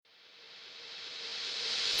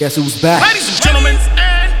Guess who's back? Ladies and gentlemen,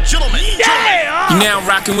 Yeah! you're now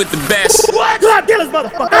rocking with the best. What? Clubkillers,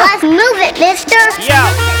 motherfucker! Let's move it, mister. Yo,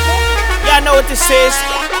 y'all know what this is?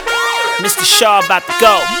 Mr.Shaw about to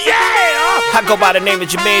go. Yeah! I go by the name of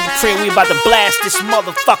Jermaine Dupri, and we about to blast this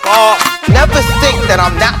motherfucker off. Never think that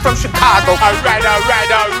I'm not from Chicago. Alright.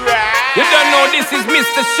 You don't know this is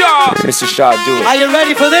Mr. Shaw. Mr. Shaw, do it. Are you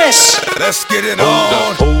ready for this? Let's get it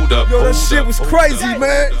on. Hold up. Yo, that shit was crazy,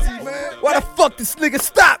 man. Why the fuck this nigga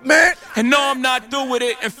stop, man? And no, I'm not through with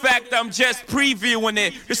it. In fact, I'm just previewing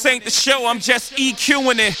it. This ain't the show, I'm just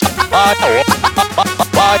EQing it.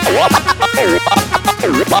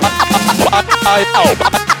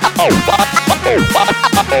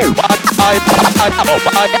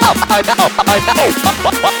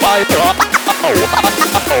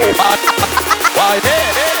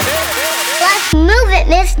 Let's move it,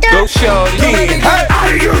 mister. Go shorty. Get out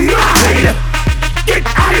of your mind! Get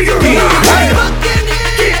out of your mind!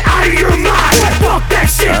 Get out of your mind! Fuck that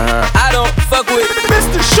shit! I don't fuck with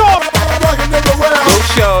Mr. Shaw, rockin' nigga around. Go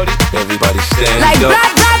shorty. Everybody stand up.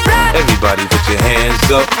 Everybody put your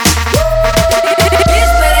hands up.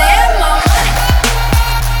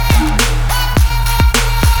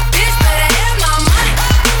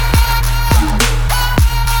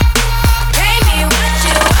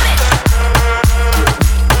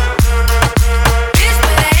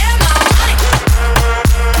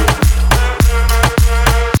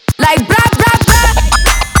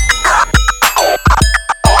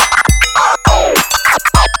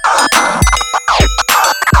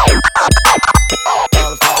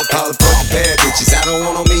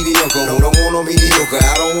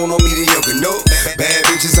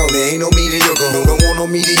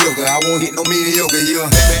 Mediocre, I won't hit no mediocre. You a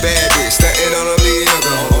bad bitch, stuntin' on a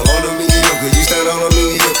mediocre. On a mediocre, you stunt on a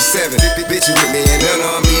mediocre. 7 bitches with me and none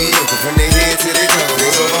of them mediocre. From their head to their toe,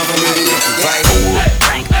 they all on a mediocre. Forward,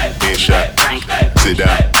 headshot, sit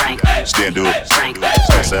down, stand up, stand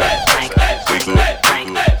side, wake up, fade up, fade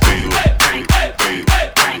up,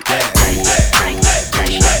 forward,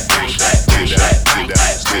 headshot,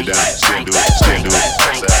 sit down, stand up, stand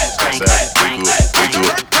side, wake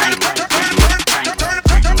up.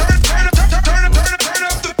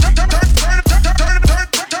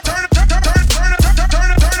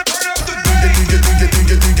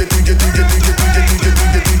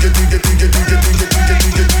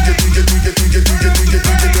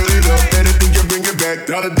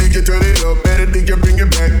 Dollar DJ, turn it up. Better DJ, bring it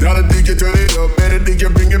back. Dollar DJ, turn it up. Better DJ,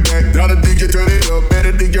 bring it back. Dollar DJ, turn it up.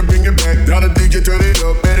 Better DJ, bring it back. Dollar DJ, turn it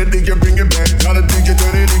up. Better DJ, bring it back. Dollar DJ,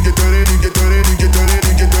 turn it, DJ, turn it, DJ, turn it, DJ, turn it,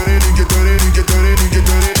 DJ, turn it, DJ, turn it, DJ,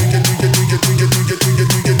 turn it, DJ, turn it,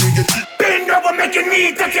 DJ, DJ. Bend over, make your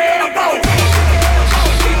knee touch your elbow.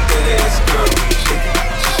 Shake that ass, girl.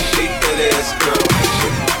 Shake that ass, girl.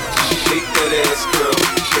 Shake that ass, girl.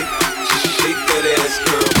 Shake that ass,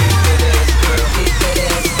 girl.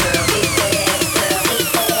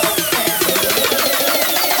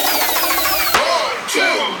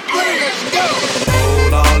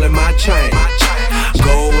 Chain,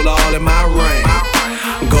 gold all in my ring,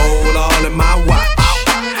 gold all in my watch.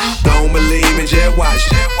 Don't believe me, just watch.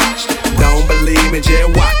 Don't believe me, just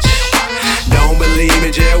watch. Don't believe me,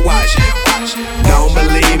 just watch. Don't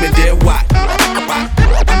believe me, just watch.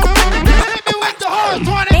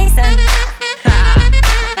 Mason.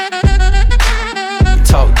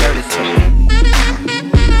 Talk dirty to me.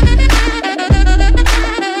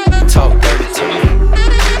 Talk dirty to me.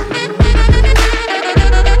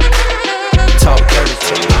 Talk dirty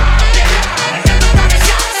to me.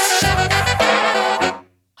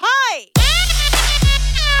 Hi.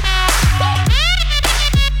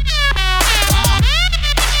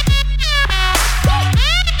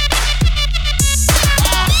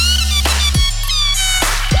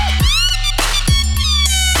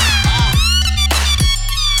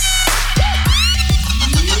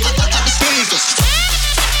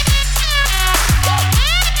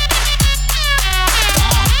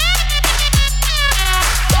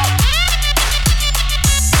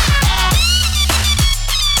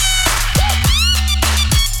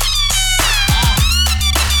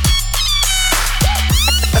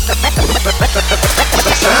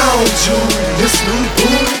 Found you in this new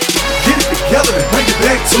booty. Get it together and bring it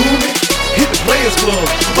back to me. Hit the Players Club,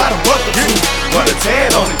 about a buck or two. Run a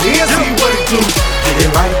tad on it, then see what it do. Get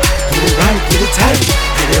it right, get it right, get it tight.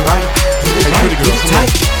 Get it right, get it right, get it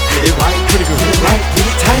tight. Get it right, get it right, get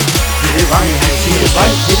it tight. Get it right, get it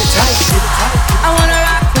right, get it tight. I wanna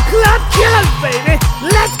rock The Clubkillers, baby.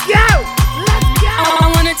 Let's go. Let's go. I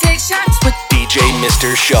wanna take shots with DJ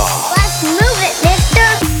Mr.Shaw. Let's move it, mister.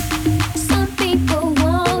 Some people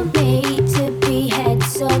want me to be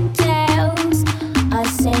heads or tails. I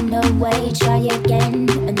say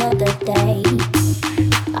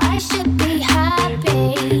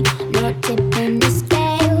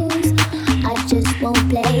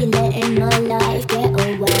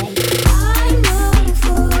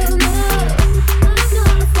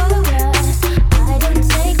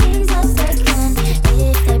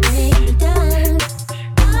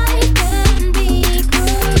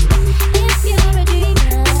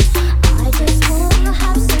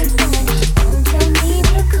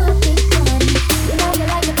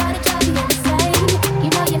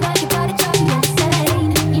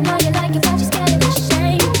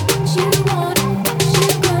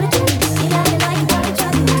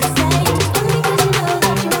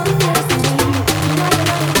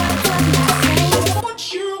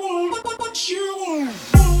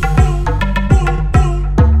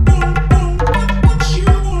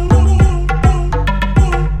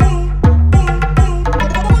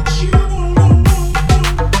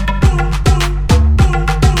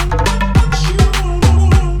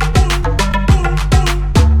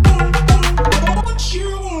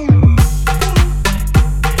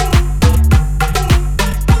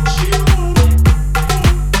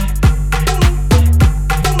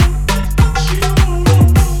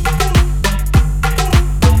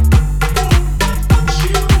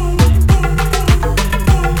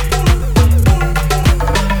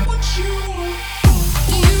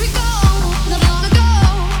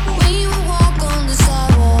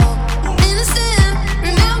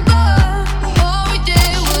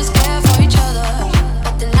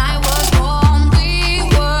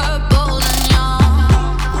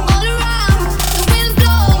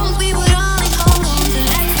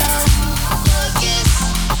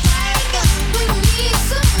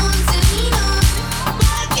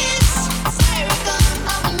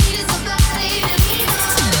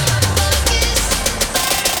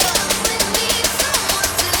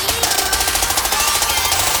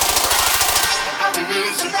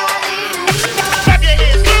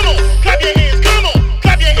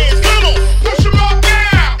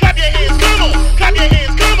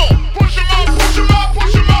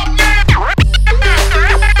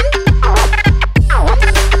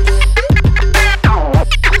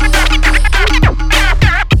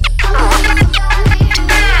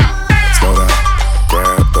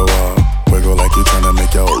I'll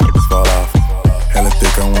make your lips fall off. Hella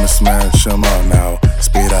thick, I wanna smash them all now.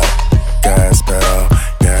 Speed up, gas pedal,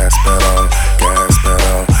 gas pedal, gas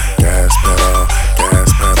pedal, gas pedal, gas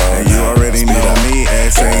pedal. And you already know me,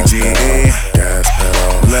 S-A-G-E. Gas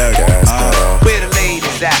pedal, gas pedal. Where the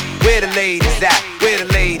ladies at? Where the ladies at? Where the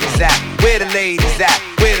ladies at? Where the ladies at?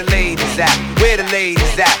 Where the ladies at? Where the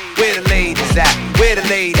ladies at? Where the ladies at? Where the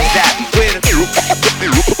ladies at? Where the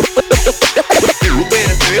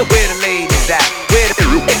ladies at?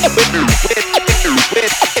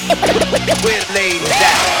 Where the ladies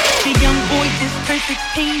at? The young boy just turned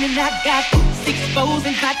 16 and I got 6 foes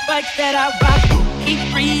and hot bikes that I rock. Keep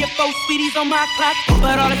 3 or 4 sweeties on my clock,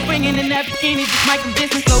 but all the swinging in that bikini just might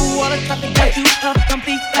convince me. Slow all the talk that got you up,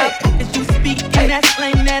 complete stop. Cause you speak in that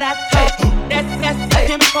slang that I talk. That's the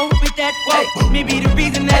tempo with that walk. Maybe the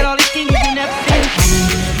reason that all the kings you never seen.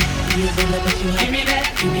 Give me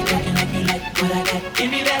that, give me that, and like you like what I got. Give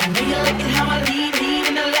me that, I know you like it how I lead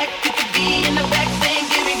in the left, you could be in the back saying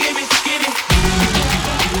give me, give me, give me.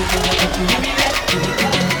 Give me that, give me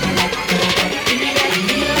that, and like what I got. Give me that, I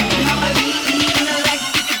know you like it how I lead in the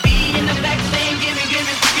left, you could be in the back saying give me, give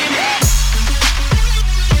me, give me.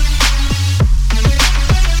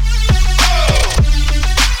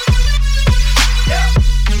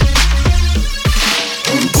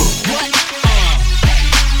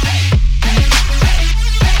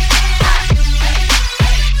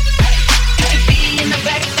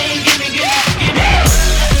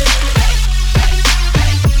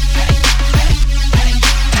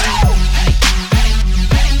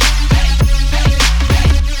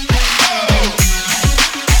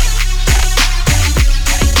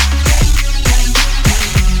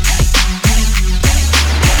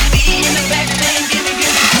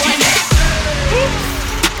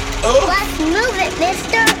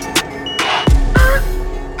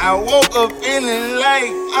 I woke up feeling like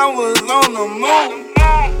I was on the moon.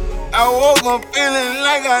 I woke up feeling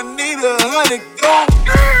like I need 100 gold.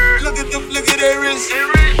 Look at the flick of that wrist.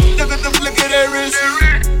 Look at the flick of that wrist.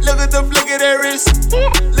 Look at the flick of that wrist.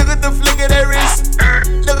 Look at the flick of that wrist.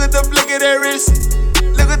 Look at the flick of that wrist.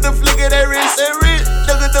 Look at the flick of that wrist.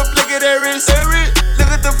 Look at the flick of that wrist.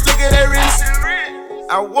 Look at the flick of that wrist.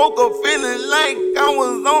 I woke up feeling like I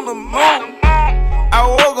was on the moon. I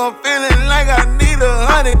woke up feeling like I need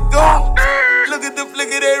 100 gold. Look at the flick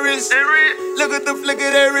of that wrist. Look at the flick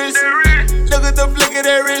of that wrist. Look at the flick of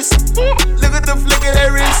that wrist. Look at the flick of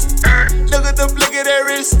that wrist. Look at the flick of that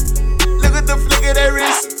wrist. Look at the flick of that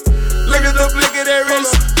wrist. Look at the flick of that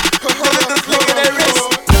wrist. Look at the flick of that wrist.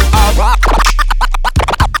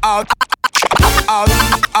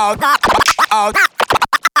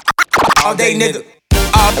 All day nigga.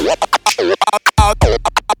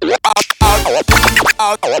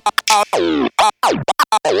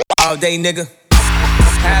 All day nigga.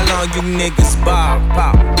 How long you niggas ball?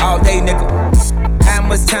 Pop. All day nigga. How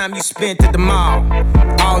much time you spent at the mall?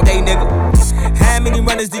 All day nigga. How many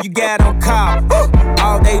runners do you got on call?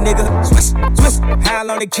 All day nigga. Swiss, Swiss. How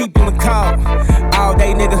long they keep you in call? All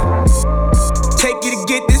day nigga. Take you to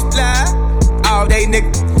get this fly. All day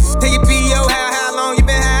nigga. Tell your P.O. how long you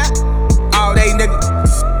been high? All day nigga.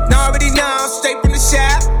 Already know, straight from the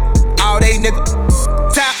shop. All day nigga.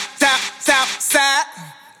 Top, side.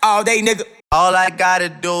 All day nigga. All I gotta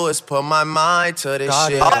do is put my mind to this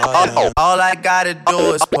shit. All I gotta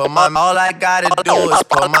do is put my. All I gotta do is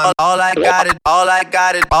put my. All I gotta. All I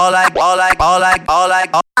gotta.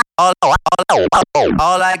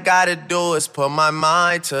 All I gotta do is put my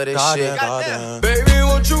mind to this shit. Baby,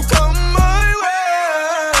 won't you come my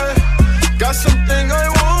way? Got something I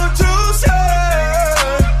want to say.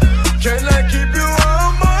 Can I keep you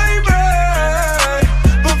on my bed?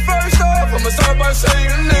 But first off, I'ma start by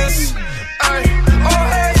saying this. All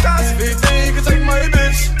headshots, if you think you can take my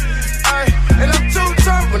bitch. And I'm too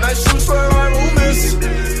tough when I shoot, swear I won't miss.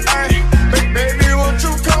 Baby, won't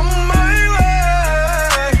you come my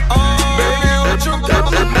way? Baby, won't you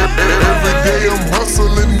come my way? Every day I'm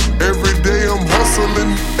hustling. Every day I'm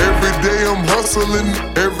hustling. Every day I'm hustling.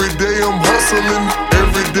 Every day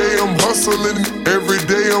I'm hustling. Every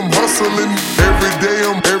day I'm hustling. Every day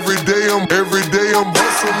I'm hustling. Every day I'm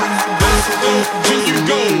hustling. Can you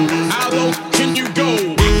go? How low can you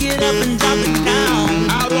go? Get up and drop it down.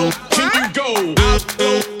 How low can you go? How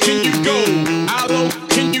low can you go? How low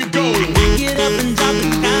can you go? Get up and drop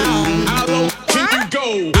it down. How low can you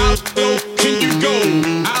go? How low can you go?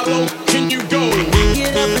 How low can you go?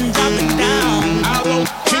 Get up and drop it down. How low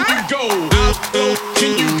can you go? How low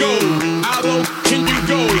can you go? How low can you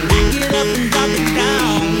go? Get up and drop it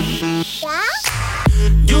down.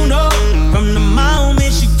 You know, from the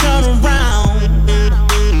moment she turn around,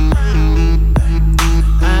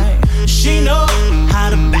 she know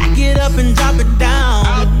up and drop it down.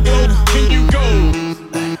 How low can you go?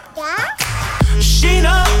 She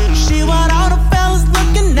knows she what all the fellas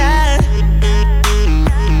looking at.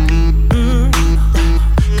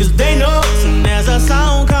 Cause they know soon as a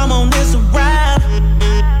song come on, it's a rap.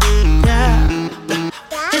 Yeah.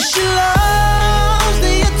 And she loves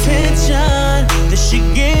the attention that she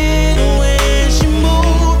get when she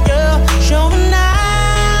move, yeah. Showing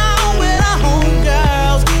out with her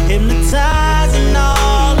homegirls, hypnotizing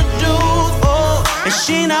all the dudes. Oh, and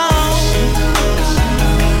she knows.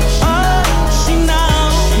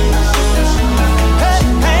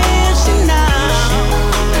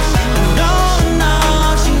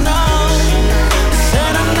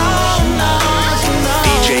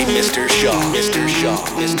 Mr. Shaw.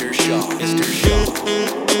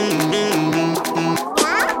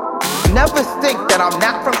 Never think that I'm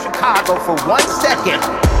not from Chicago for 1 second.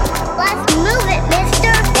 Let's move it,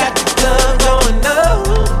 mister. Got the club going up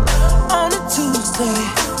on a Tuesday.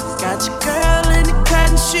 Got your girl in the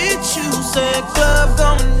cotton shit Tuesday. Club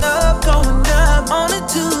going up on a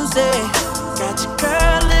Tuesday. Got your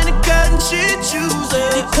girl in the cotton shit Tuesday.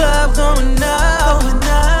 The club going up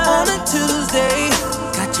on a Tuesday.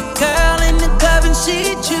 Got your girl in the club and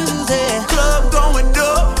she Tuesday. Club going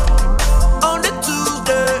up on the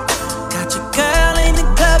Tuesday. Got your girl in the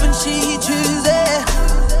club and she Tuesday.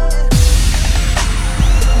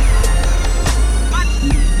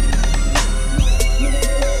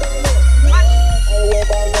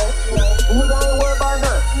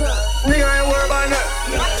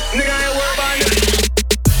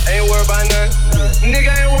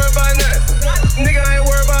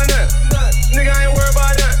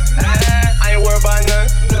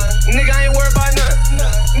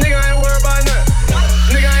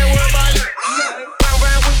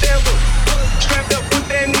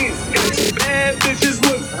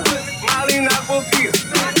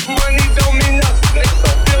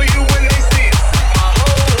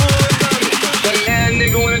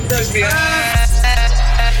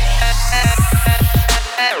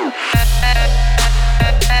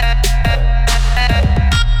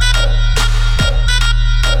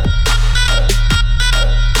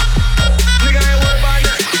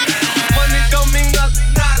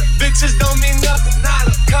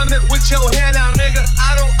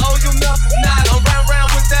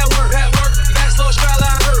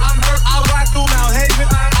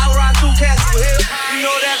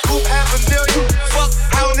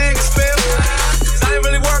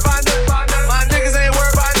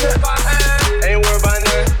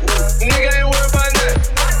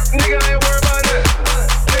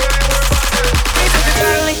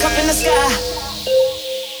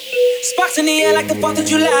 Sparks in the air like the 4th of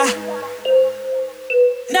July.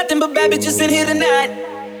 Nothing but bad bitches in here tonight.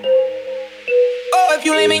 Oh, if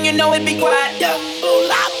you lame and you know it, be quiet.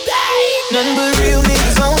 Nothing but real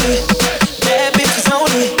niggas only. Bad bitches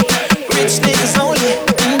only. Rich niggas only.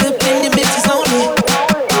 Independent bitches only.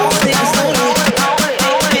 All niggas only.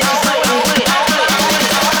 Bitches only.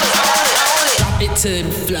 Drop it to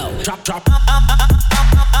the flow. Drop.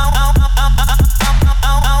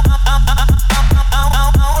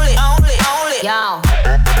 Yo.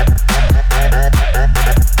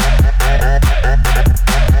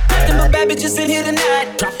 Nothing but bad bitches in here tonight.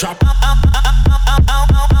 Drop.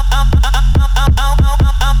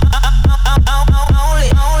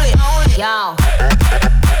 Yo.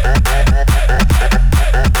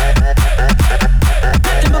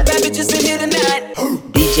 Nothing but bad bitches in here tonight.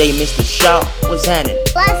 DJ Mr. Shaw, what's happening?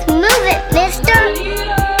 Let's move it, mister.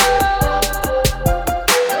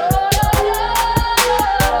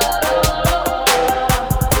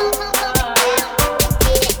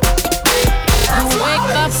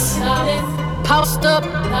 Post up,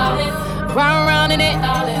 round in it,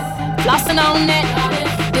 flossing on it.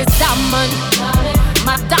 This diamond,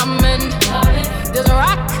 my diamond. This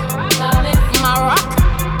rock, my rock.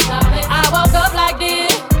 I woke up like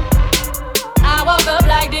this. I woke up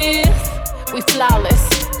like this. We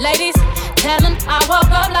flawless, ladies. Tell them I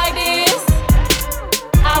woke up like this.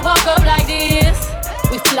 I woke up like this.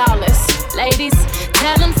 We flawless, ladies.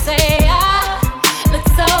 Tell them say I look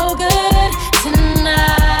so good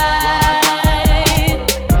tonight.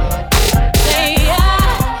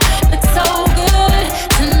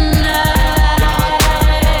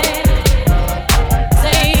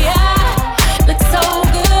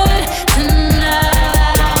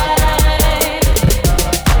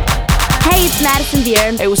 Madison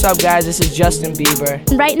Beer. Hey, what's up, guys? This is Justin Bieber.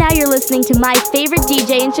 And right now you're listening to my favorite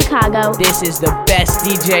DJ in Chicago. This is the best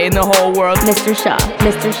DJ in the whole world. Mr. Shaw.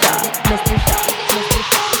 Mr. Shaw. Mr. Shaw. Mr.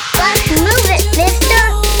 Shaw. Let's move it, mister.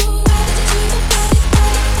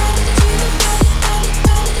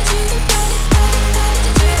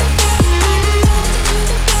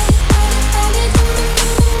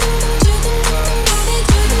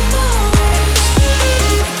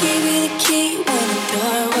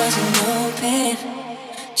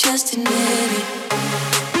 baby.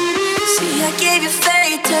 See, I gave you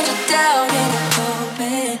faith, turned you down into hope,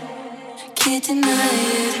 man. Can't deny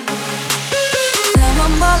it. Now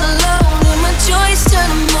I'm all alone and my joys turn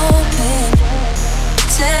them open.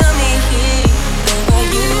 Tell me, where are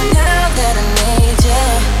you now that I need you?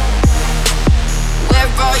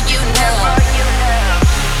 Where are you now?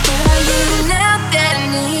 Where are you now that I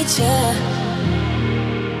need you?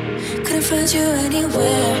 Couldn't find you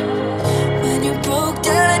anywhere. When you broke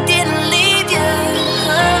down, I didn't leave you.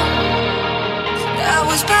 I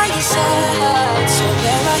was by your side. So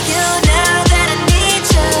where are you now that I need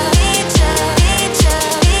you? Need you, need you,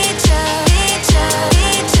 need you,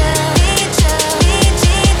 need you, need you, need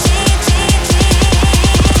you, need you.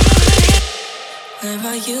 Where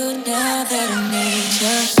are you now that I need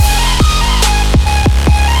you?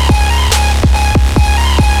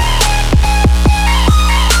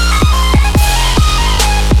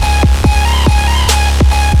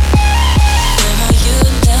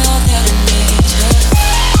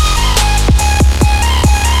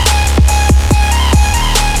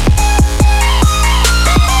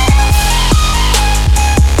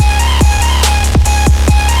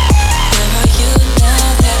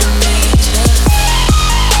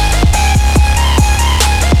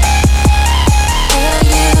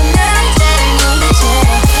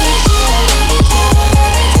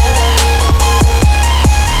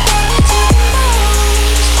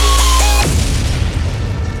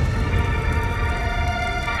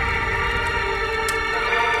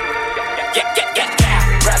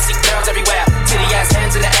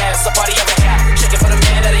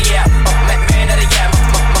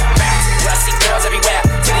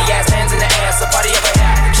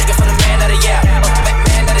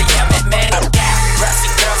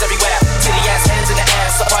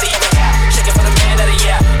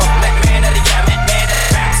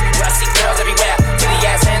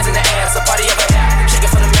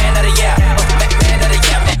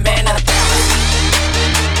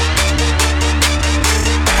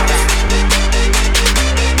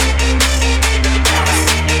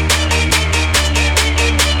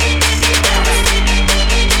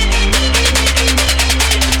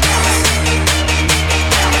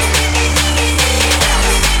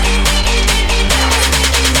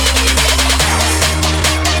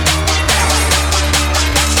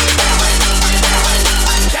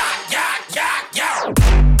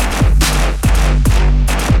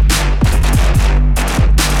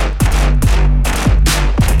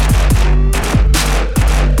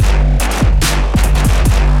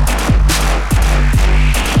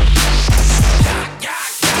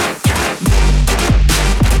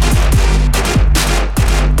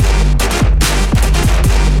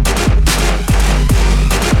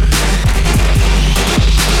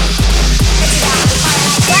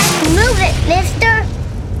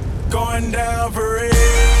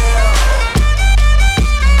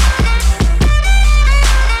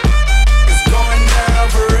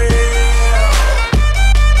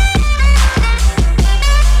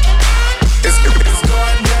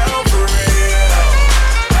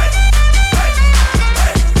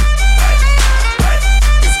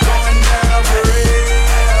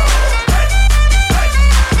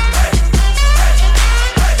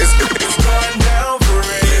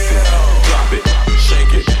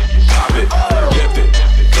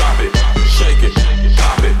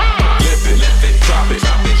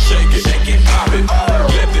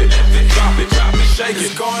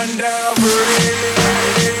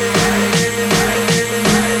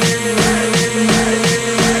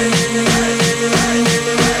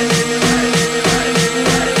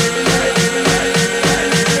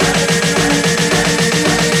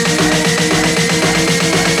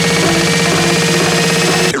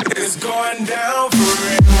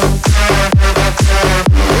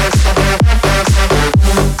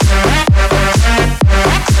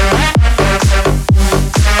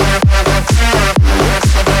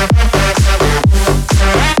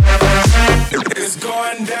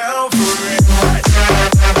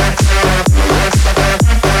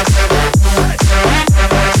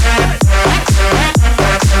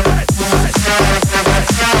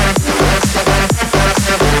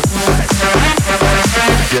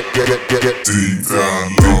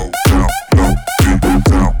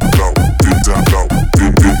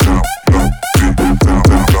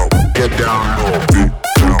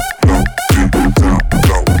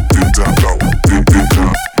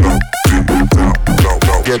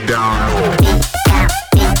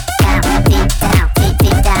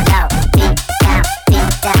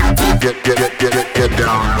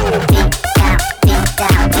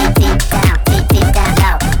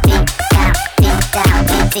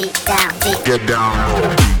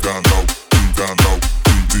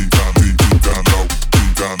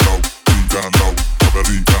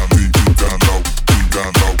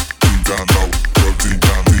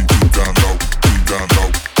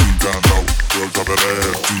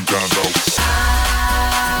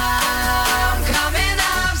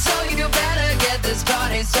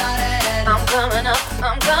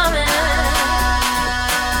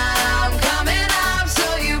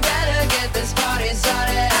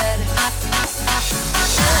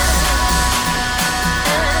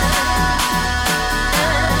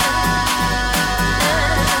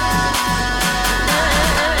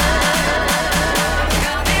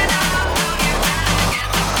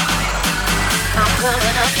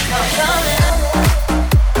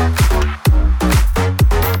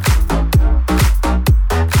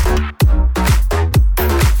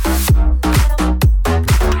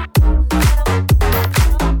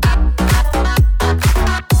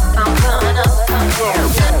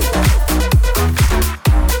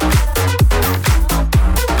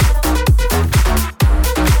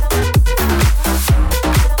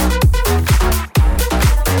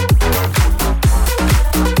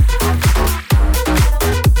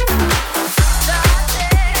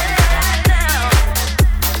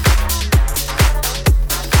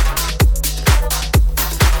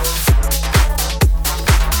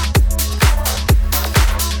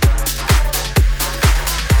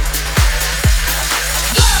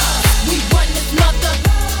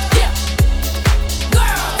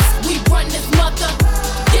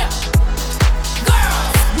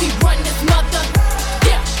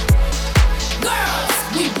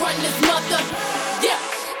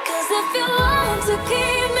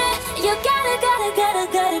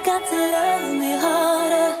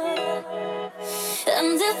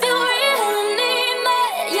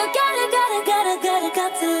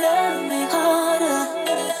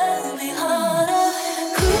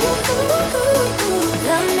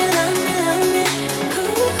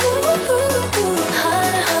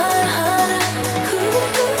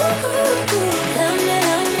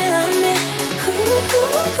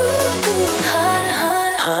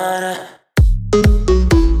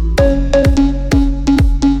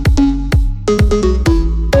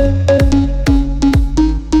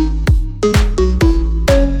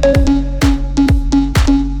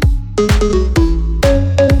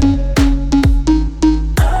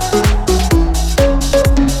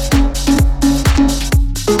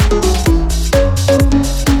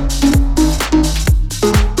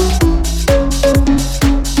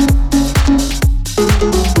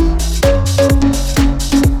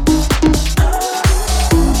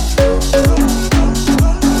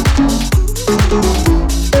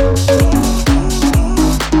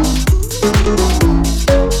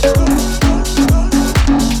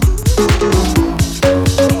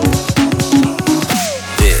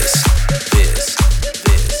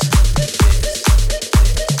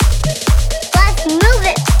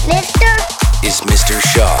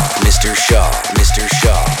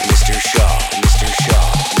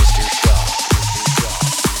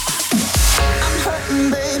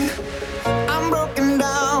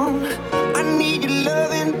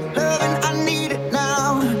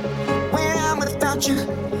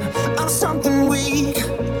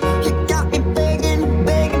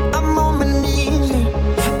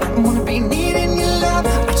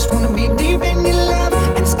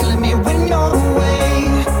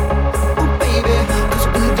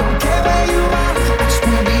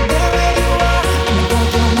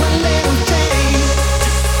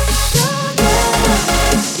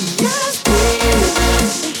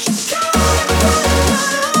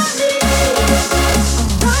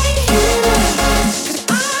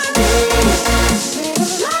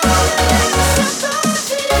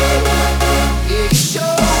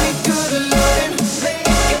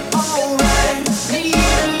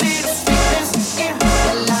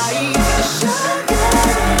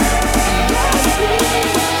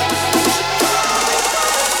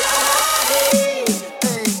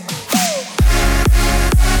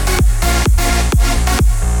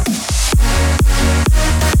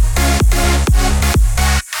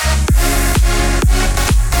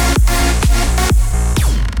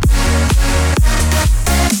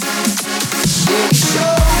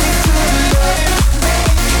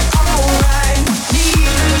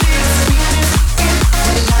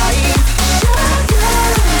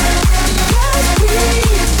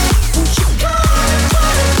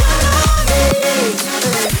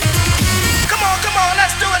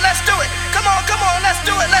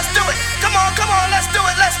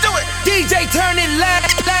 DJ, turn it loud.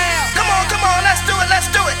 Come on, let's do it, let's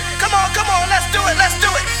do it. Come on, let's do it, let's do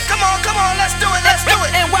it. Come on, let's do it, let's do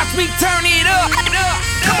it. And watch me turn it up.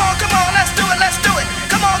 Come on, let's do it, let's do it.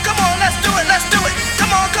 Come on, let's do it, let's do it.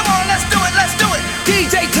 Come on, let's do it, let's do it.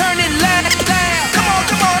 DJ, turn it loud.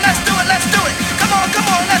 Come on, let's do it, let's do it. Come on,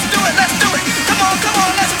 let's do it, let's do it. Come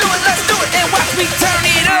on, let's do it, let's do it. And watch me turn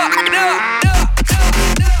it up.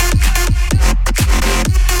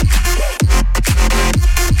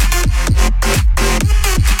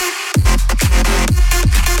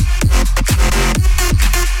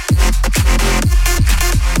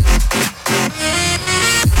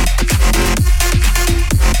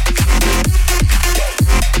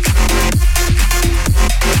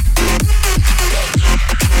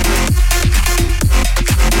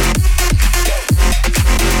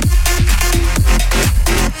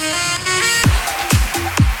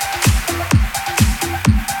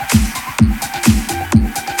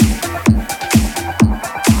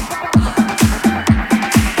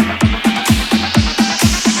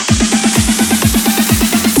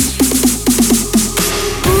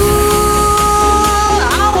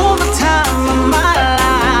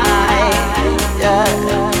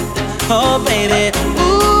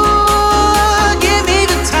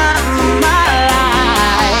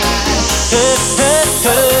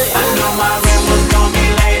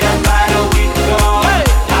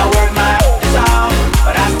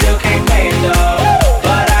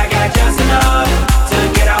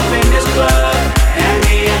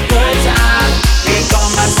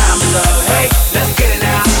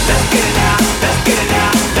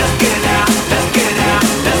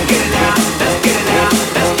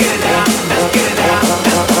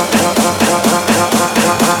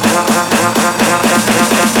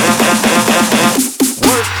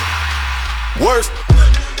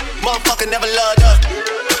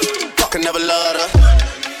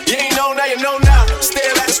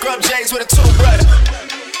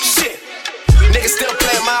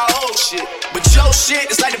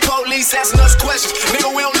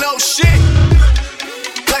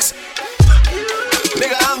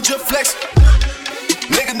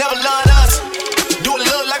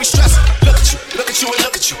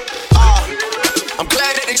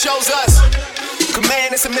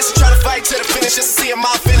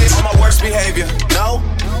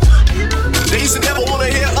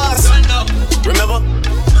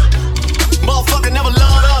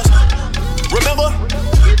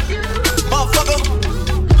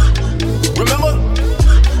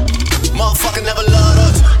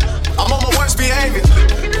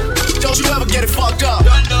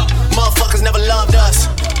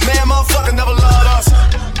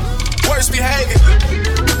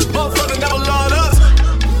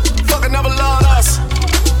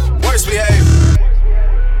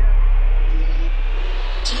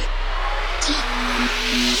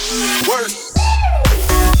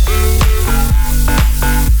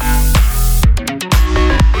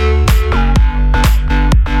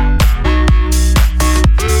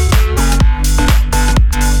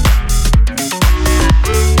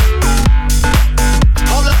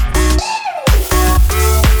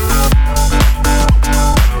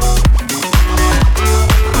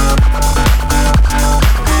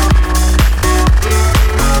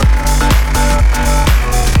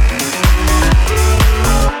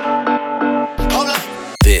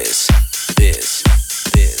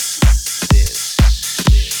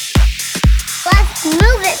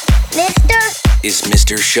 Is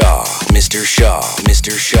Mr. Shaw, Mr. Shaw,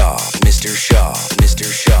 Mr. Shaw, Mr. Shaw,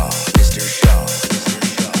 Mr. Shaw, Mr. Shaw.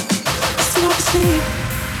 Sleep.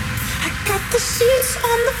 I got the sheets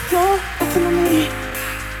on the floor, nothing on me,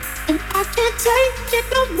 and I can't take it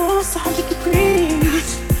no more. So how you can breathe?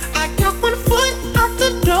 I got 1 foot out the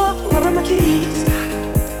door, where are my keys?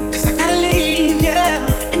 'Cause I gotta leave,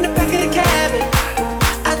 yeah, in the back of the cabin.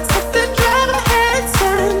 I took the drive ahead,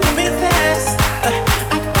 son, give me the fast.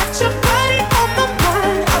 I got your body on my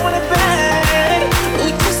mind, I want it bad. We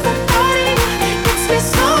just the party, gets me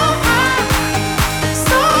so high,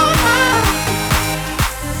 so high.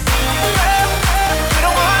 You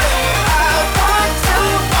know what? I want to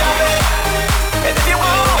move it, and if you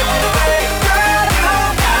want it, girl, you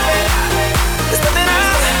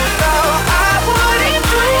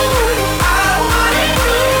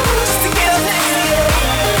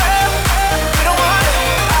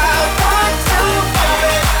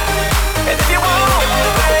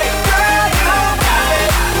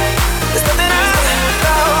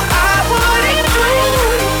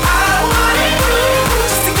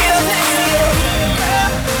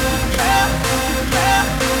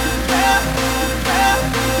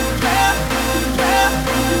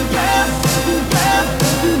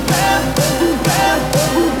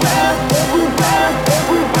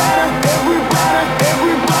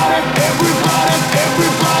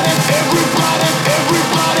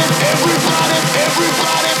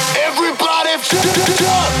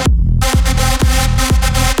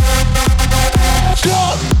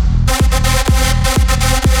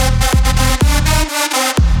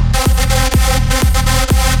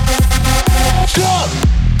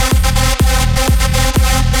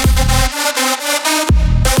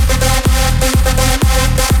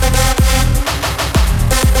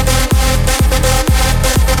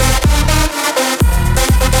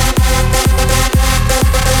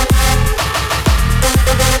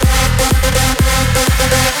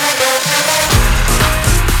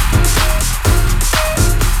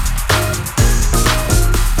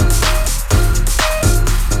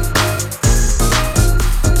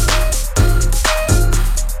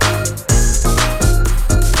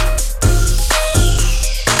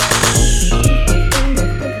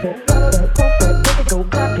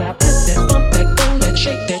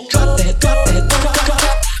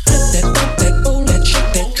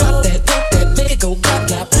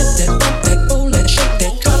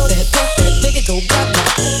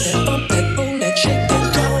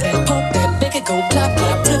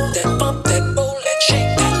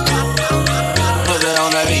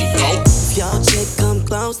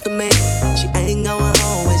close to me. She ain't going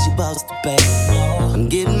home when she supposed to pay. I'm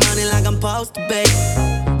getting money like I'm supposed to pay.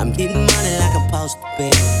 I'm getting money like I'm supposed to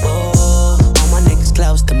pay. Oh, all my niggas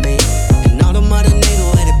close to me. And all the mother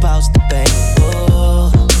niggas where they supposed to pay.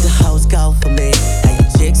 Oh, the hoes go for me. Like the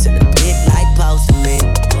chicks in the pit like post to me.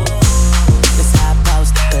 That's how I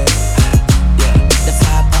supposed to pay. Yeah, that's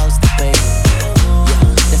how I supposed to pay. Yeah,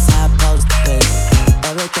 that's how I supposed to pay.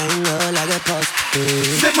 Everything look like it's supposed to be.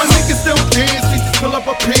 Said my niggas don't dance, we just fill up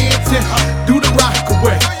our pants and do the rock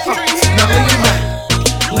away. Now lean back,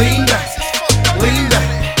 lean back, lean back,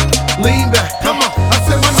 lean back. Come on. I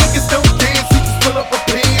said my niggas don't dance, we just fill up our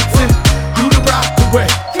pants and do the rock away.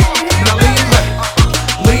 Now lean back,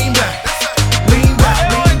 lean back, lean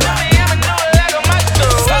back, lean back.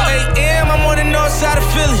 4 a.m. I'm on the north side of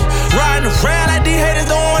Philly, riding around like these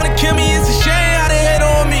haters don't wanna kill me. It's a shame how they hate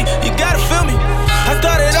on me. You gotta feel me. I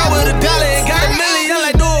started out with $1 and got $1 million.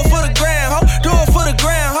 Like do it for the gram, ho. Do it for the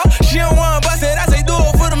gram, ho. She don't wanna bust it. I say do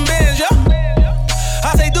it for them bands, yo.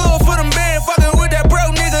 I say do it for them bands. Fucking with that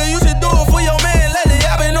broke nigga, you should do it for your man. Lately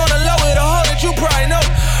I been on the low with a hoe that you probably know.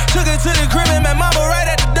 Took her to the crib and met mama right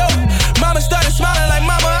at the door. Mama started smiling like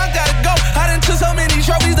mama, I gotta go. I done took so many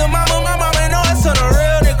trophies to mama. My mama know it's on a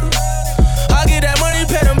real nigga. I get that money,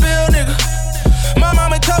 pay them bill, nigga. My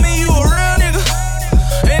mama told me you a real nigga.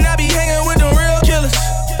 And I be hanging with them real killers.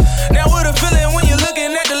 Now what a feeling when you're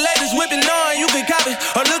looking at the latest whipping on, you can cop it.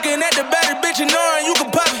 Or looking at the baddest bitch and knowing you can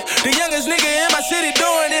pop it. The youngest nigga in my city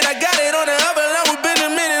doing it. I got it on the other line with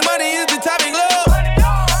Benjamin and money is the topic, love.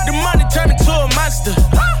 The money turned me to a monster.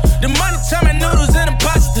 The money turned me noodles and a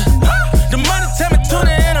pasta. The money turned me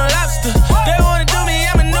tuna and a lobster. They wanna do me,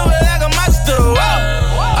 I'ma know it like a monster.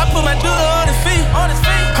 I put my dude on his feet.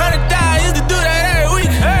 $100 used to do that every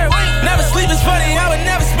week. Never sleep is funny, I would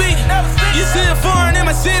never speak. You see a foreign in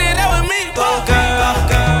my city, that was me. Go girl,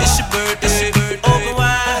 it's your birthday. Open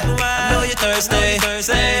wide, I know you're thirsty.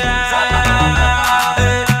 Say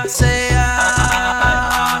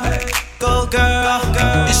go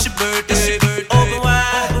girl, it's your birthday. Open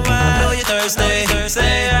wide, I know you're thirsty.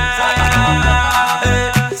 Say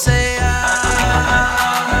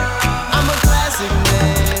I'm a classic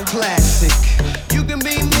man, classic. You can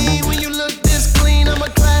be me when you look this clean. I'm a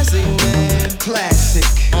classic man, classic.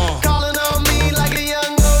 Calling on me like a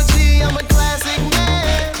young OG. I'm a classic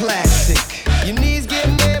man, classic. Your knees get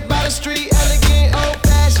met by the street, elegant,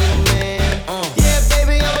 old-fashioned man. Yeah,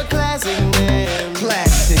 baby, I'm a classic man,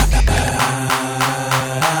 classic.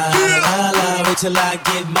 Wait till I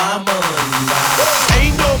get my money.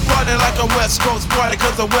 Ain't no party like a West Coast party,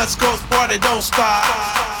 cause a West Coast party don't stop.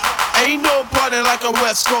 Ain't no party like a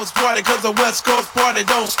West Coast party, cause a West Coast party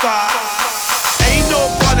don't stop. Ain't no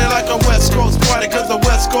party like a West Coast party, cause a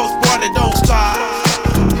West Coast party don't stop.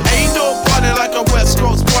 Ain't no party like a West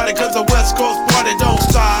Coast party, cause a West Coast party don't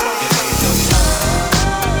stop.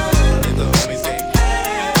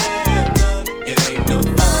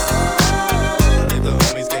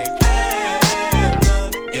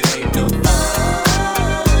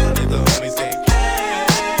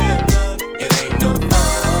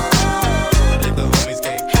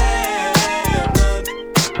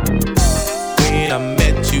 When I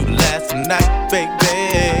met you last night,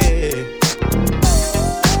 baby,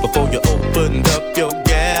 before you opened up your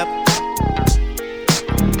gap,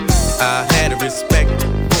 I had a respect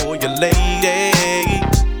for your lady,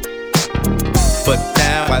 but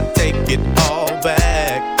now I take it all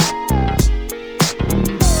back,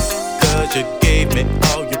 cause you gave me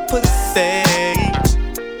all your pussy,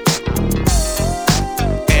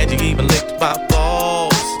 and you even licked my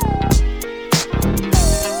balls.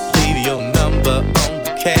 Leave your number on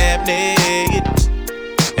the cabinet,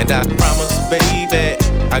 and I promise, baby,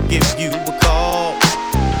 I'll give you a call.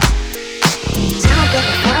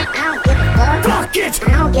 Fuck it! I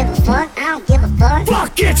don't give a fuck, I don't give a fuck.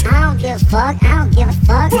 Fuck it! I don't give a fuck, I don't give a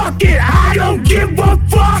fuck. Fuck it! I don't give a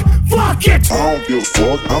fuck! Fuck it! I don't give a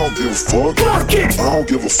fuck, I don't give a fuck. Fuck it! I don't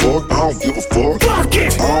give a fuck, I don't give a fuck. Fuck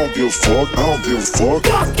it! I don't give a fuck, I don't give a fuck.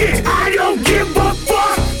 Fuck it! I don't give a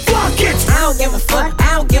fuck! Fuck it! I don't give a fuck,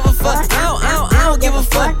 I don't give a fuck. I don't give a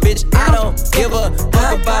fuck, bitch. I don't give a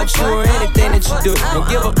fuck about you or anything that you do. Don't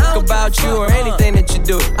give a fuck about you or anything that you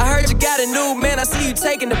do. I heard you got a new man, I see you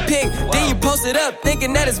taking the pic. Then you post it up,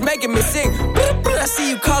 thinking that it's making me sick. I see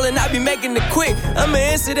you calling, I be making it quick. I'ma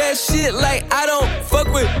answer that shit like I don't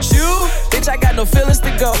fuck with you. Bitch, I got no feelings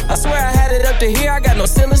to go. I swear I had it up to here, I got no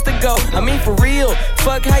ceilings to go. I mean for real,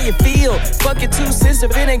 fuck how you feel. Fuck it 2 cents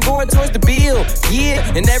if it ain't going towards the bill. Yeah,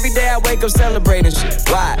 and every day I wake up celebrating shit.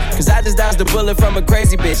 Why? Cause I just dodged the bullet from a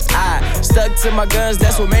crazy bitch. I stuck to my guns,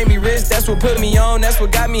 That's what made me rich, that's what put me on, that's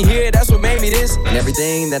what got me here, that's what made me this. And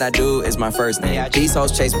everything that I do is my first name. These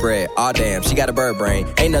hoes chase bread, aw damn, she got a bird brain.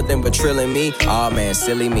 Ain't nothing but trilling me, aw man,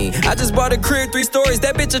 silly me. I just bought a crib, 3 stories,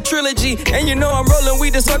 that bitch a trilogy. And you know I'm rolling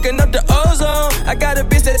weed and sucking up the ozone. I got a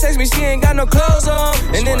bitch that text me, she ain't got no clothes on.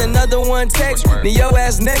 And then another one text, then your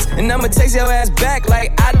ass next. And I'ma text your ass back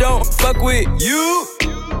like I don't fuck with you.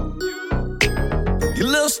 You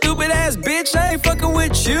little stupid ass bitch, I ain't fucking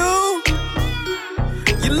with you.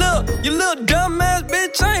 You little dumb ass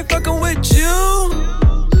bitch, I ain't fucking with you.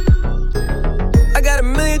 I got a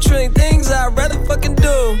million trillion things I'd rather fucking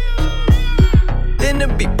do than to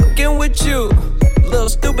be fucking with you. Little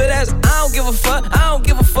stupid ass, I don't give a fuck, I don't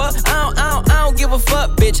give a fuck, I don't give a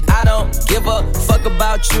fuck, bitch. I don't give a fuck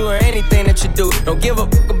about you or anything that you do. Don't give a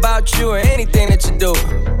fuck about you or anything that you do.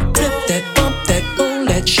 Flip that, bump that, roll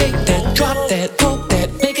that, shake that, drop that, poke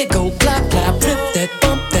that, make it go clap, clap. Flip that,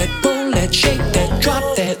 bump that, roll that, shake that,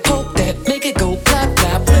 drop that, poke that, make it go clap,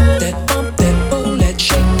 clap. Flip that, bump that, roll that,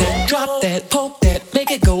 shake that, drop that, poke that,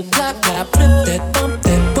 make it go clap, clap. Flip that, bump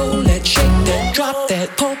that, roll that, shake that, drop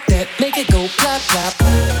that, poke that, make it go clap, clap.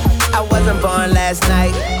 I wasn't born last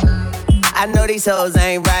night. I know these hoes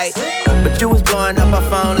ain't right. But you was blowing up her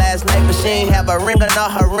phone last night, but she ain't have a ring or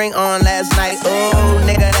not her ring on last night. Ooh,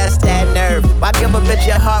 nigga, that's that nerve. Why give a bitch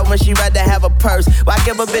your heart when she rather have a purse? Why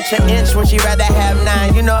give a bitch an inch when she rather have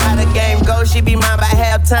 9? You know how the game goes, she be mine by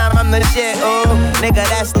halftime. I'm the shit, ooh, nigga,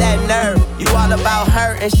 that's that nerve. You all about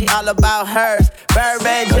her and she all about hers.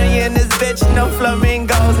 Birdman Jr. and this bitch, no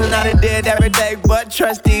flamingos. And I done did every day but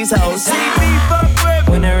trust these hoes. See me fuck with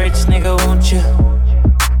when a rich nigga want you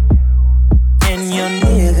and your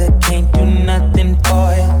nigga can't do nothing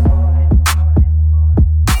for you.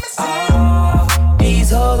 Oh,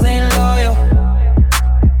 these hoes ain't loyal.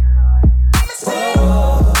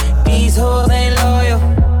 Oh, these hoes ain't loyal.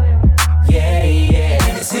 Yeah, yeah.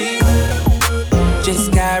 Let me see.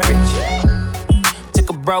 Just got rich. Took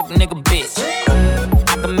a broke nigga bitch.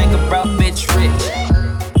 I can make a broke bitch rich,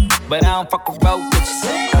 but I don't fuck with broke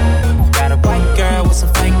bitches. Got a white girl with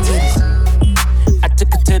some fake titties. I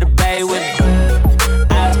took her to the bay with me.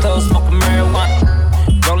 Eyes closed, smoking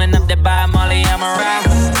marijuana. Rolling up that by Molly, I'm a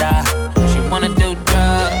rasta. She wanna do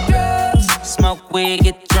drugs, smoke weed,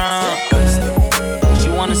 get drunk. She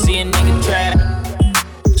wanna see a nigga trap.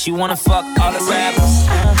 She wanna fuck all the rappers.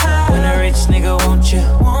 When a rich nigga want you,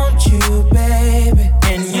 baby.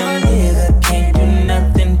 And your nigga can't do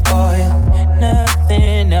nothing for you,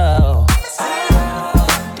 nothing, no.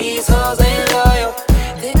 These hoes ain't loyal.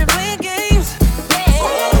 They been playing games.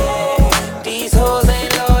 These hoes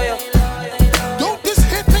ain't loyal. Don't this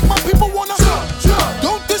hit make my people wanna?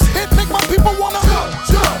 Don't this hit make my people wanna?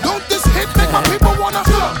 Don't this hit make my people wanna?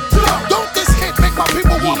 Don't this hit make my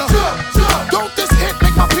people wanna? Don't this hit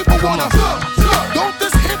make my people wanna? Don't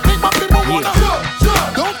this hit make my people wanna?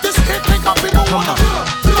 Don't this hit make my people wanna?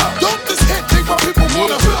 Don't this hit make my people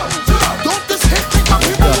wanna? Don't this hit make my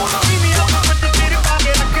people wanna?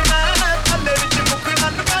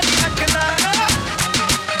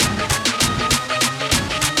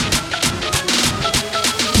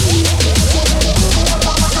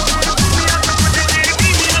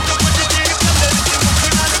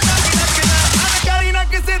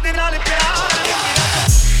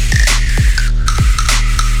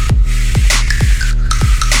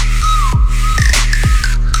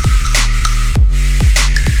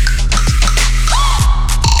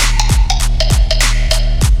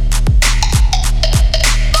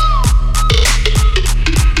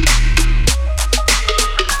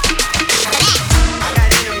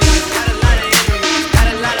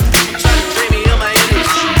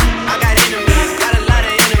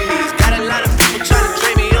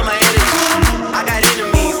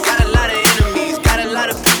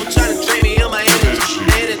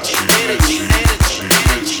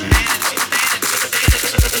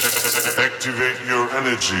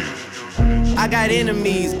 I got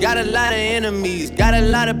enemies, got a lot of enemies. Got a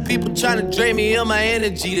lot of people tryna drain me of my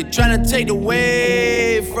energy. They tryna take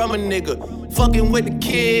away from a nigga. Fucking with the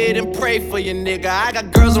kid and pray for your nigga. I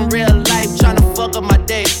got girls in real life tryna fuck up my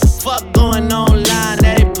day. Fuck going online,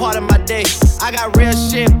 that ain't part of my day. I got real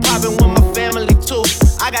shit poppin' with my family too.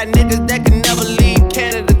 I got niggas that can never leave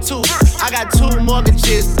Canada too. I got 2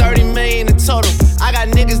 mortgages, 30 million in total. I got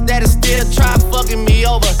niggas that'll still try fucking me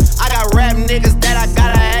over. I got rap niggas that I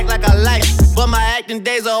gotta act like I like, but my acting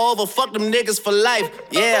days are over. Fuck them niggas for life,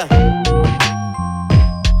 yeah.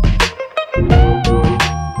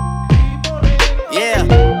 Yeah.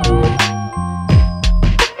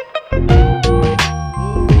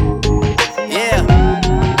 Yeah.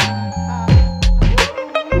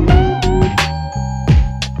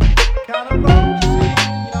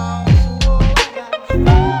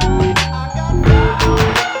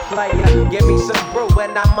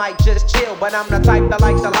 might just chill. But I'm the type that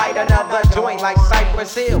like to light another joint like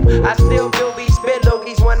Cypress Hill. I still do be spit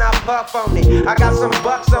loogies when I puff on it. I got some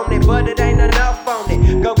bucks on it, but it ain't enough on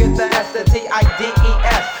it. Go get the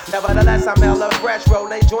S-T-I-D-E-S. Nevertheless, I'm hella fresh,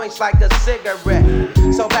 rolling joints like a cigarette.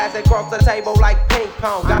 So pass it across the table like ping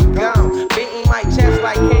pong. I'm gone, beating my chest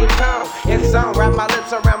like King Kong. It's on, wrap my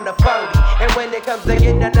lips around the 40. And when it comes to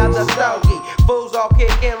getting another stogie, fools all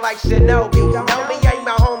kick in like Shinobi. Know me ain't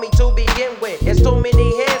my homie to begin with. It's too many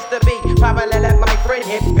heads to be. Probably let my friend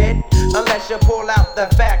hit bit. Unless you pull out the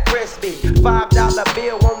fat crispy $5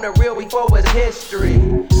 bill on the real before it's history.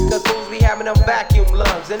 Cause fools be having them vacuum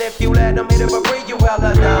lungs. And if you let them hit it for free, you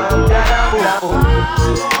hella dumb.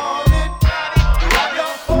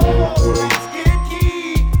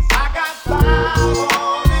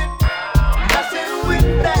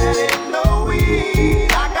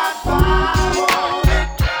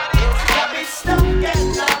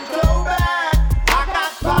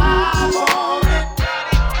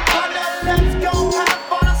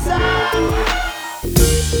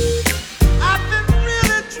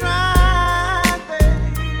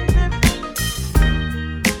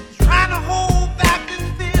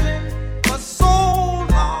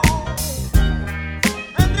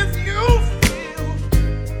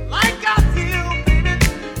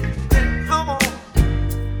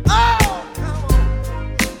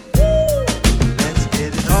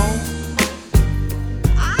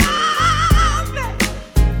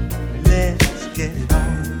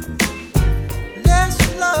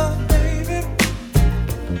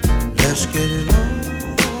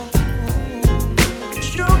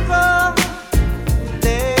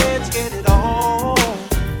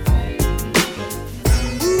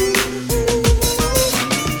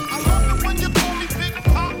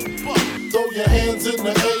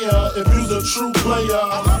 True player.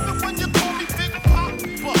 I love it when you call me Big Papa.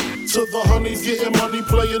 To the honeys getting money,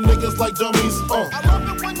 playing niggas like dummies. I love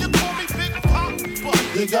it when you call me Big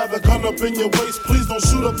Papa. You got the gun up in your waist, please don't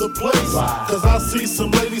shoot up the place. Cause I see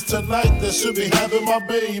some ladies tonight that should be having my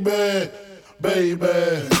baby.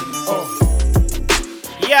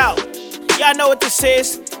 Yo, y'all know what this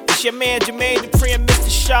is. It's your man Jermaine Dupri and Mr.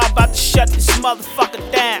 Shaw about to shut this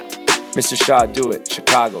motherfucker down. Mr. Shaw, do it.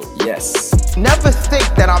 Chicago, yes. Never think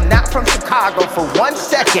that I'm not from Chicago for 1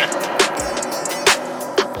 second.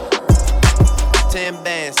 10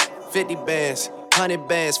 bands, 50 bands, 100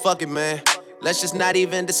 bands, fuck it, man. Let's just not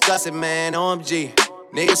even discuss it, man. OMG,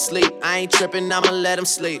 niggas sleep. I ain't tripping, I'ma let them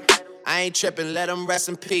sleep. I ain't tripping, let them rest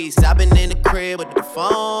in peace. I've been in the crib with the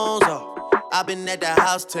phones off. I've been at the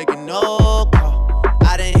house taking no call.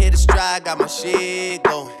 I done hit a stride, got my shit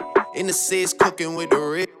going. In the seats, cooking with the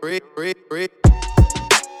Rick.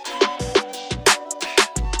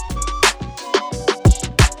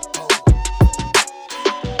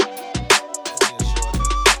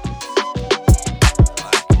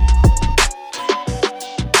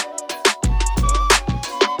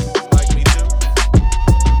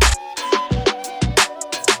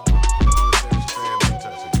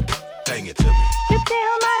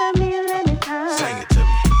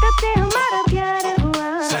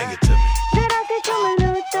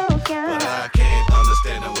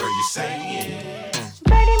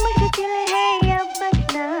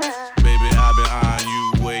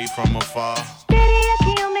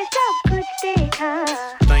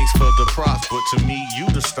 Thanks for the props, but to me, you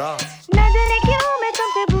the star.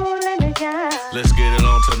 Let's get it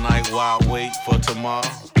on tonight while I wait for tomorrow.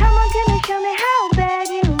 Come on, can you show me how bad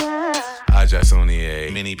you are? I just only a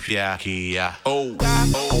mini piakia. Oh.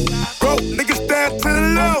 Broke niggas stand to the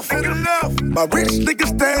left. My rich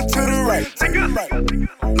niggas stand to the right.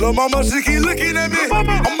 Lil' mama, she keep looking at me.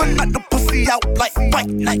 I'ma knock the pussy out like fight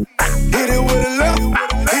night. Hit it with a left,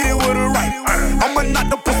 hit it with a right. I'ma knock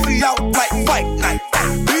the pussy out like fight night.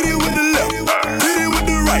 Hit it with the left, hit it with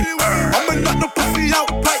the right. I'ma knock the pussy out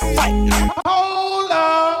like fight night. Hold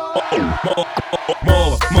up.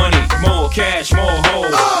 More money, more cash, more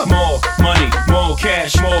hoes. More money, more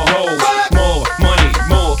cash, more hoes. More money,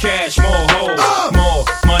 more cash, more hoes. More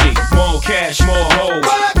money, more cash, more hoes.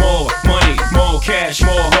 More money, more cash,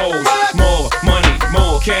 more hoes. More money,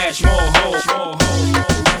 more cash, more hoes.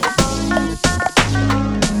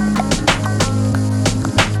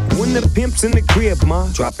 When the pimp's in the crib, ma,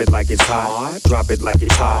 drop it like it's hot. Drop it like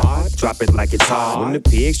it's hot. Drop it like it's hot. When the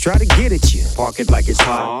pigs try to get at you, park it like it's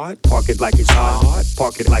hot. Park it like it's hot.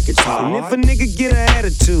 Park it like it's hot. And if a nigga get an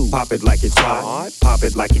attitude, pop it like it's hot. Pop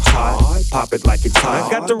it like it's hot. Pop it like it's hot. I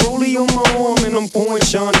got the rollie on my arm and I'm pouring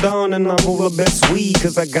Sean down and I'm over best weed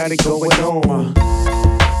cause I got it going on.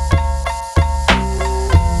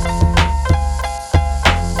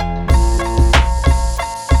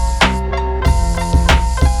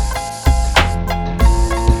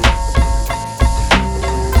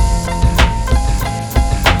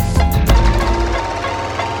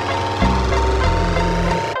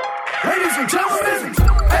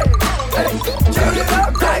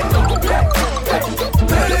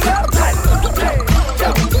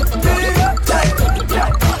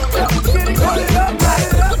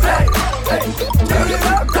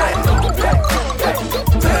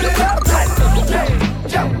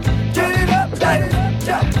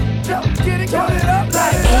 Get it up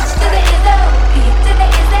like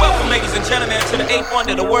Welcome, ladies and gentlemen, to the eighth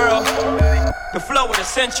wonder of the world, the flow of the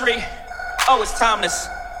century. Oh, it's timeless.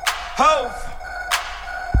 Hove.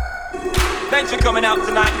 Thanks for coming out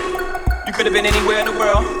tonight. You could have been anywhere in the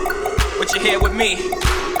world, but you're here with me.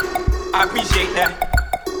 I appreciate that.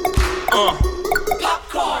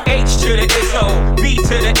 H to the Izzo, B to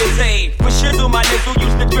the Izzy. For shizzle, my nizzle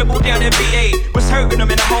used to dribble down in VA. Was hurting them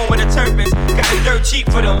in the home with the turbans. Got it dirt cheap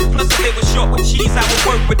for them. Plus, if they was short with cheese, I would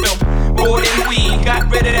work with them. More than we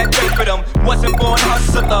got rid of that dirt for them. Wasn't born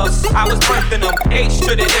hustlers, I was birthing them. H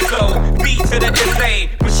to the Izzo, B to the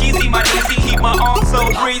Izzy. For cheesy, my easy, keep my arms so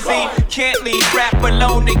breezy. Can't leave rap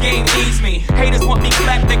alone, the game needs me. Haters want me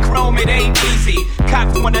clapped and chrome, it ain't easy.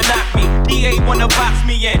 Cops wanna knock me, DA wanna box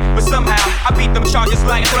me in. But somehow, I beat them charges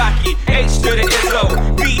like Rocky. H to the Izzo,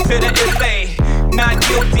 B to the Izzy. Not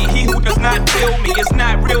guilty, he who does not feel me is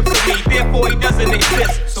not real to me, therefore he doesn't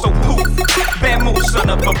exist. So poof, bamboo son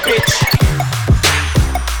of a bitch.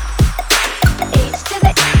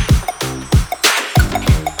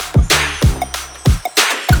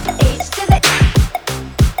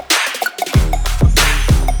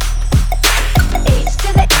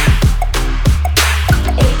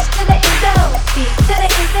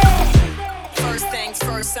 First things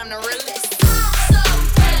first, I'm the realest.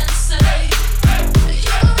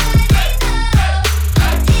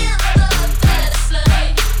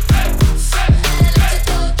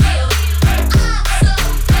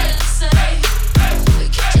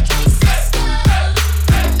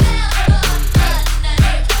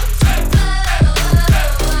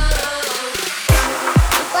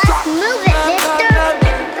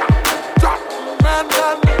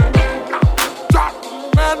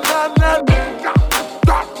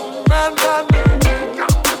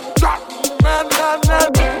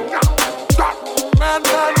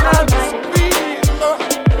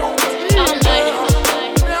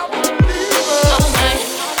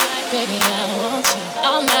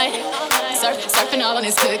 Surfing all on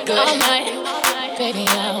this good, good. All night, baby, I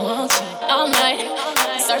want you. All night,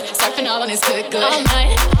 surfing all on this good, good. All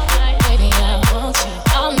night, baby, I want you.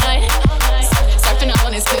 All night, surfing all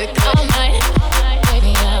on this good, good. All night,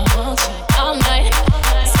 baby, I want you. All night,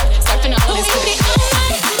 surfing all on this good,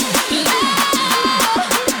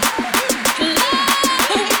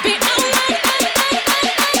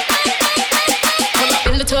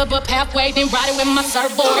 good. In the tub up halfway, then ride it with my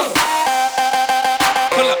surfboard.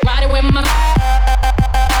 Ride it with my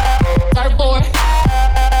surfboard.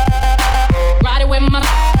 Ride it with my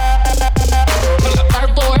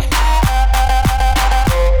surfboard.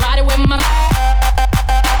 Ride it with my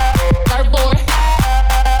surfboard.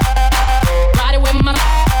 Ride it with my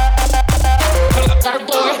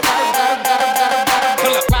surfboard.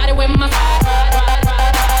 Ride it with my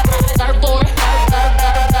surfboard.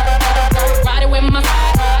 Ride it with my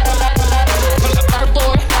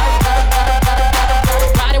surfboard.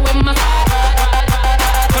 Ride it with my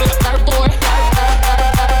surfboard.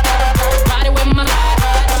 Ride it with my night.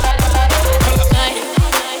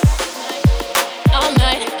 All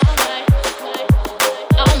night.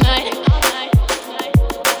 All night.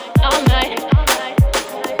 All night.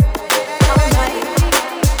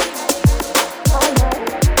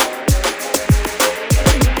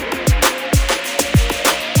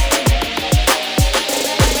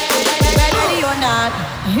 Ready or not,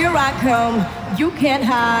 here I come. You can't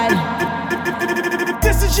hide.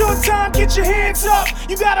 This is your time, get your hands up.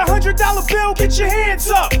 You got $100 bill, get your hands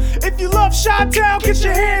up. If you love Chi-Town, get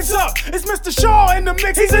your hands up. It's Mr.Shaw in the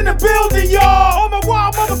mix, he's in the building, y'all. All my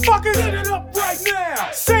wild motherfuckers, get it up right now.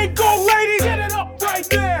 St. Gold ladies, get it up right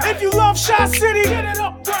now. If you love Chi City, get it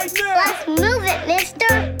up right now. Let's move it,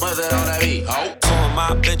 mister. Two of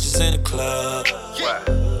my bitches in the club,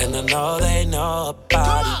 and I know they know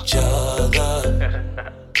about each other.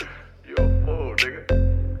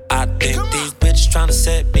 I think these bitches tryna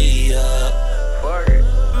set me up.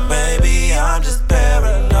 Maybe I'm just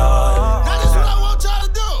paranoid. Now this is what I want y'all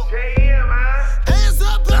to do. Hands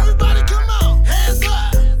up, everybody, come on. Hands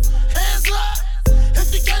up, hands up.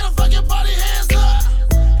 If you can't fucking party, hands up,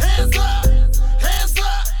 hands up, hands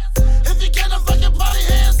up. If you can't fucking party,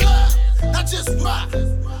 hands up. Now just rock,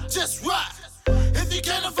 just rock. If you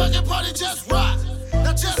can't fucking party, just rock.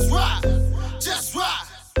 Now just rock, just rock.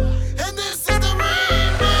 And this is the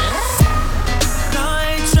remix. No,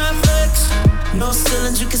 I ain't tryna flex. No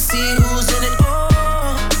ceilings, you can see who's in it.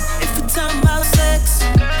 Oh, if we're talking about sex,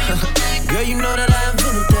 girl, you know that I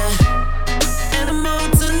invented that. And I'm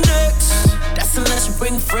on to the next. That's unless you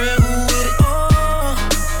bring a friend who with it. Oh,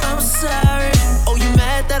 I'm sorry. Oh, you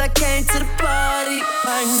mad that I came to the party?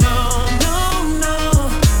 Like, no, no, no.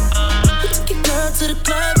 We took your girl to the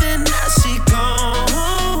club and now she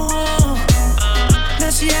gone. Now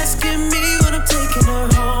she asking me when I'm taking her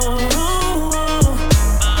home.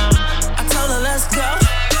 I told her let's go,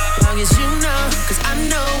 long as you know, 'cause I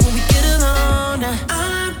know when we get alone. Now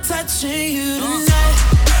I'm touching you tonight.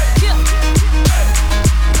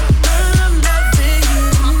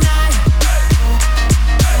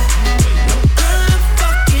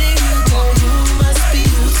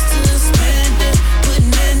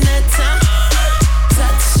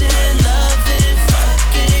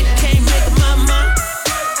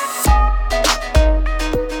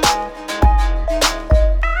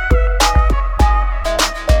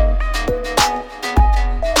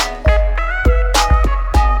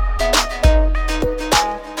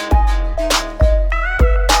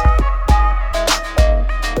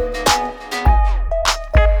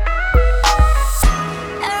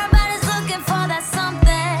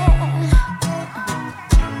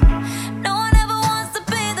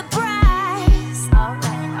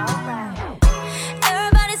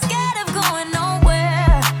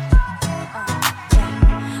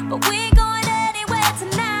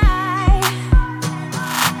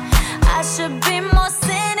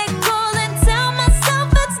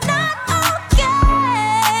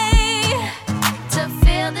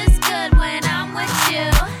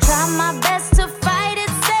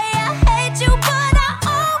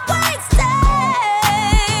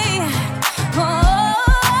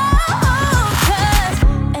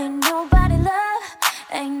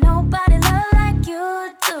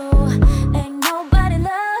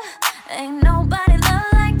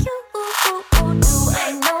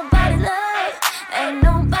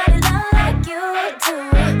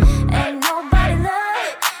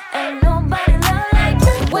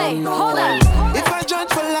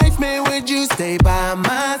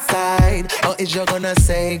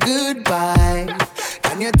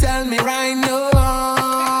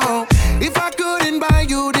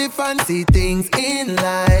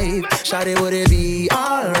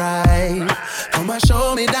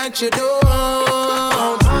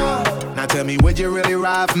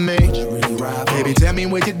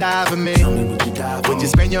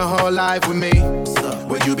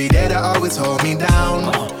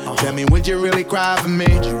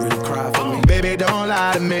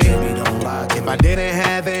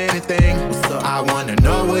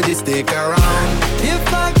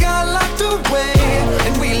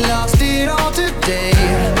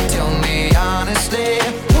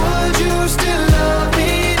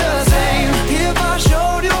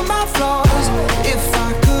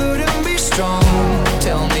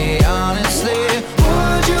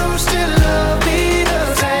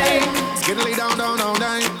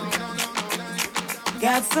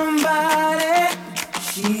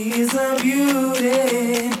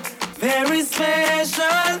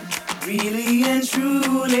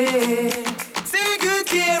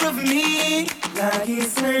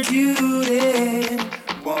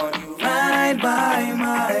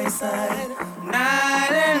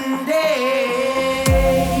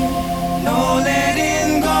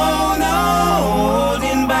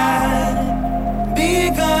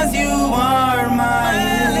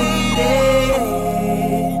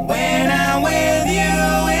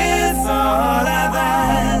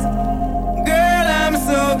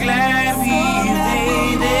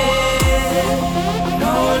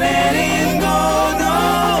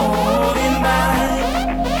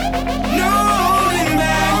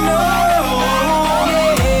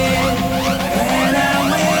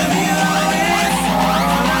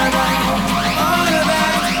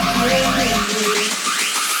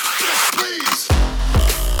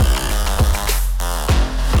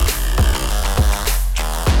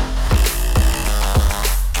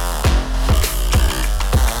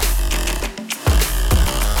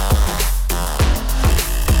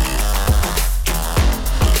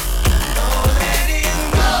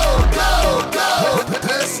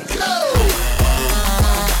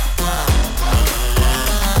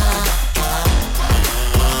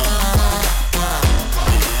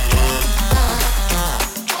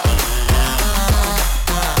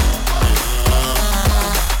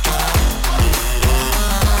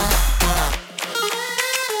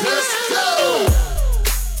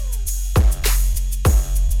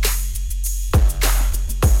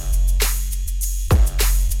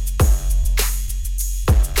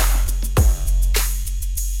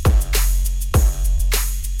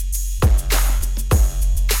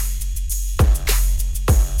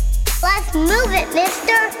 Let's move it,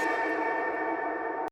 mister.